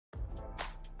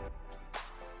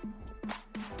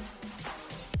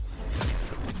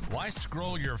Why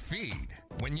scroll your feed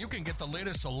when you can get the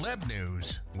latest celeb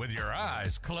news with your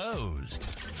eyes closed?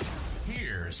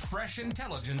 Here's fresh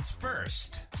intelligence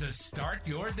first to start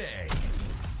your day.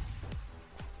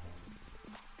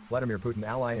 Vladimir Putin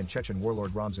ally and Chechen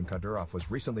warlord Ramzan Kadyrov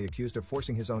was recently accused of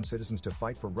forcing his own citizens to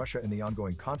fight for Russia in the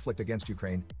ongoing conflict against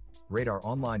Ukraine,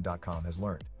 RadarOnline.com has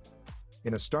learned.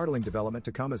 In a startling development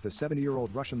to come as the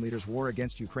 70-year-old Russian leader's war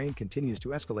against Ukraine continues to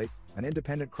escalate, an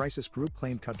independent crisis group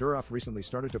claimed Kadyrov recently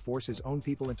started to force his own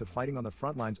people into fighting on the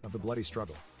front lines of the bloody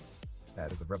struggle.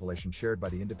 That is the revelation shared by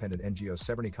the independent NGO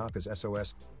Severny Caucasus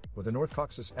SOS, with the North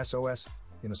Caucasus SOS,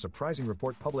 in a surprising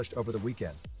report published over the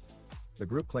weekend. The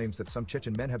group claims that some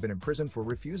Chechen men have been imprisoned for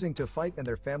refusing to fight and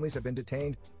their families have been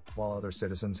detained, while other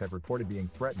citizens have reported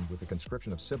being threatened with the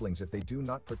conscription of siblings if they do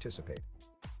not participate.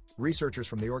 Researchers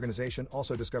from the organization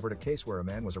also discovered a case where a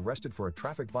man was arrested for a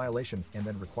traffic violation and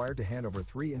then required to hand over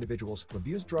 3 individuals who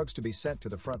abused drugs to be sent to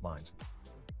the front lines.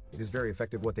 It is very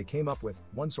effective what they came up with,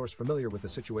 one source familiar with the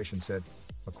situation said,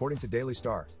 according to Daily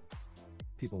Star.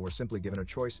 People were simply given a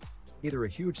choice, either a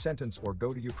huge sentence or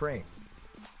go to Ukraine.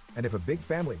 And if a big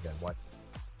family, then what?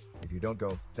 If you don't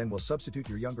go, then we'll substitute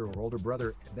your younger or older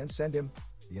brother and then send him,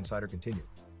 the insider continued.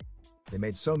 They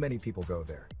made so many people go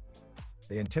there.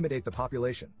 They intimidate the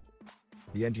population.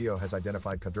 The NGO has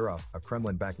identified Kadyrov, a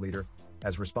Kremlin-backed leader,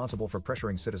 as responsible for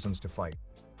pressuring citizens to fight.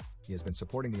 He has been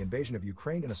supporting the invasion of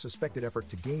Ukraine in a suspected effort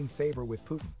to gain favor with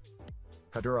Putin.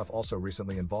 Kadyrov also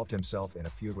recently involved himself in a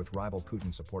feud with rival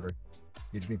Putin supporter,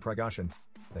 Yevgeny Prigozhin,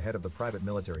 the head of the private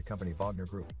military company Wagner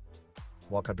Group.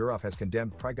 While Kadyrov has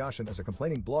condemned Prigozhin as a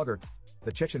complaining blogger,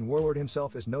 the Chechen warlord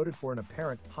himself is noted for an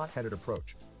apparent hot-headed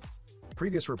approach.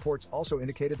 Previous reports also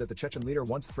indicated that the Chechen leader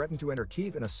once threatened to enter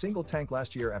Kyiv in a single tank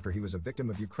last year after he was a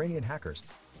victim of Ukrainian hackers.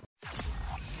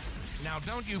 Now,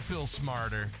 don't you feel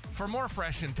smarter? For more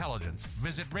fresh intelligence,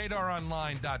 visit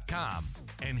RadarOnline.com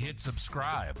and hit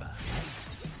subscribe.